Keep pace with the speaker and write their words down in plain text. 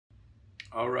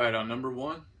All right, on number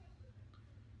one,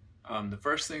 the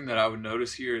first thing that I would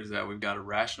notice here is that we've got a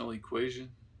rational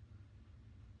equation.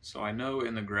 So I know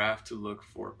in the graph to look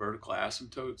for vertical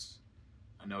asymptotes.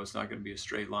 I know it's not going to be a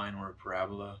straight line or a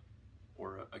parabola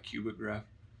or a cubic graph.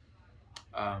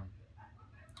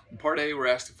 In part A, we're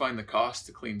asked to find the cost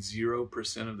to clean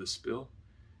 0% of the spill.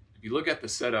 If you look at the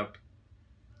setup,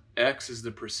 X is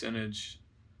the percentage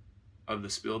of the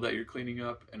spill that you're cleaning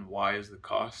up, and Y is the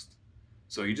cost.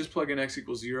 So you just plug in X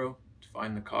equals 0 to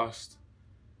find the cost,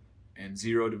 and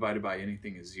 0 divided by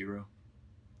anything is 0.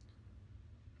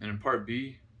 And in part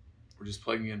B, we're just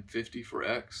plugging in 50 for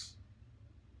X.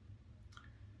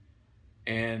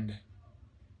 And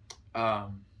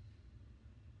of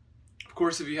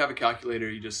course, if you have a calculator,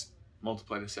 you just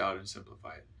multiply this out and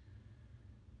simplify it.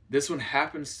 This one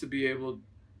happens to be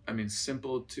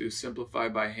simple to simplify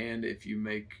by hand if you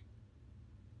make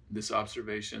this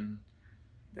observation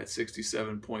that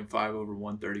 67.5 over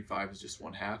 135 is just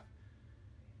 1/2.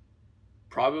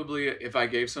 Probably if I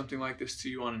gave something like this to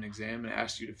you on an exam and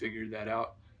asked you to figure that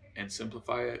out and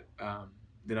simplify it,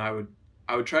 then I would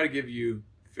try to give you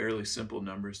fairly simple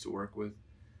numbers to work with.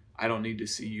 I don't need to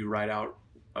see you write out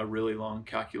a really long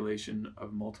calculation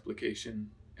of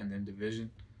multiplication and then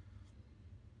division.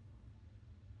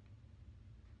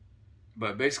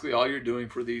 But basically all you're doing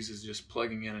for these is just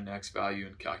plugging in an X value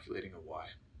and calculating a Y.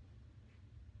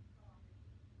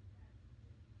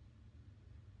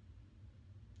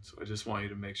 So I just want you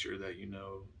to make sure that you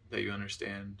know, that you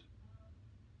understand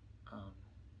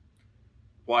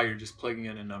why you're just plugging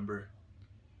in a number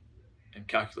and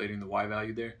calculating the Y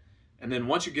value there. And then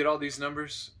once you get all these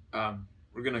numbers,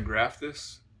 we're going to graph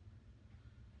this.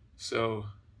 So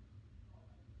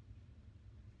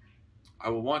I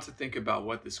will want to think about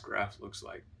what this graph looks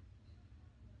like.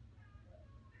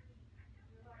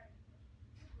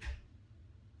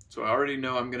 So I already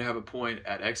know I'm going to have a point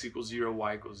at X equals 0,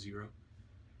 Y equals 0.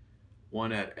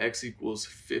 One at X equals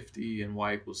 50 and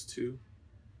Y equals 2.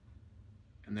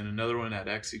 And then another one at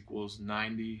X equals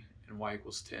 90 and Y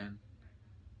equals 10.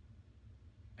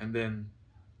 And then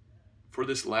for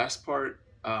this last part,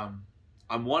 I'm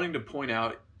wanting to point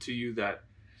out to you that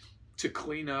to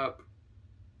clean up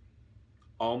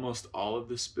almost all of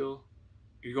the spill,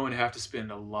 you're going to have to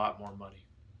spend a lot more money.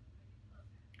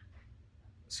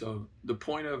 So the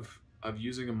point of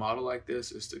using a model like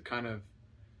this is to kind of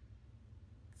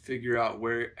figure out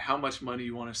how much money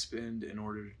you want to spend in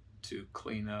order to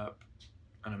clean up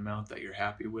an amount that you're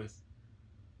happy with.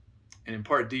 And in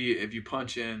part D, if you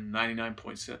punch in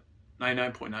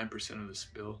 99.9% of the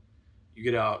spill, you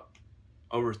get out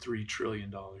over $3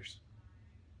 trillion.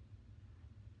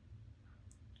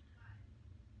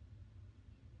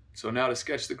 So now to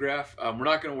sketch the graph, we're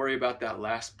not going to worry about that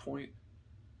last point.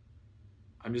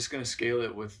 I'm just going to scale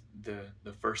it with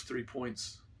the first 3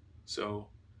 points. So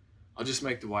I'll just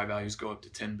make the Y values go up to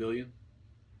 10 billion.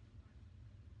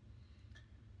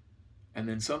 And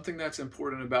then something that's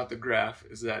important about the graph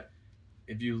is that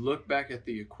if you look back at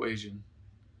the equation,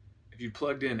 if you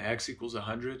plugged in X equals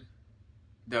 100,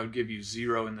 that would give you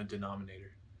 0 in the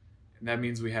denominator. And that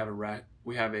means we have a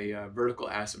vertical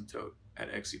asymptote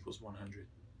at X equals 100.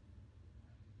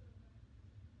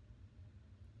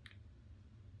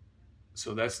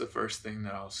 So that's the first thing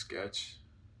that I'll sketch.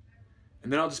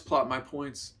 And then I'll just plot my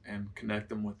points and connect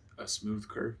them with a smooth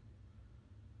curve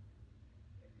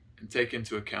and take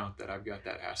into account that I've got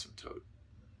that asymptote.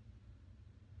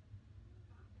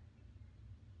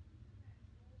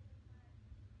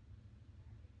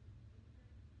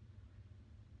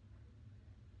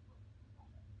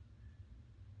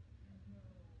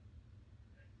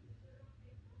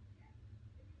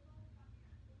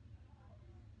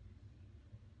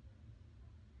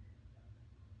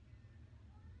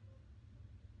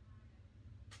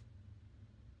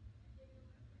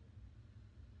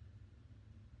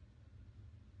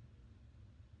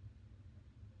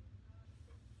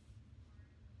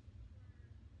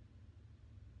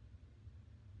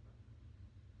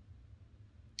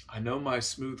 I know my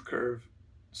smooth curve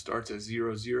starts at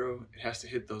 0, 0. It has to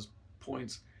hit those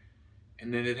points,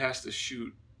 and then it has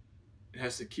to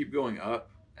keep going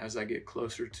up as I get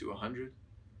closer to 100.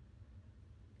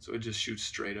 So it just shoots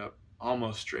straight up,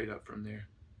 almost straight up from there.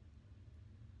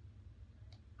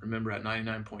 Remember, at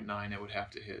 99.9, it would have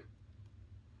to hit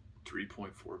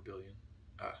 3.4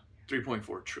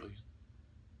 trillion.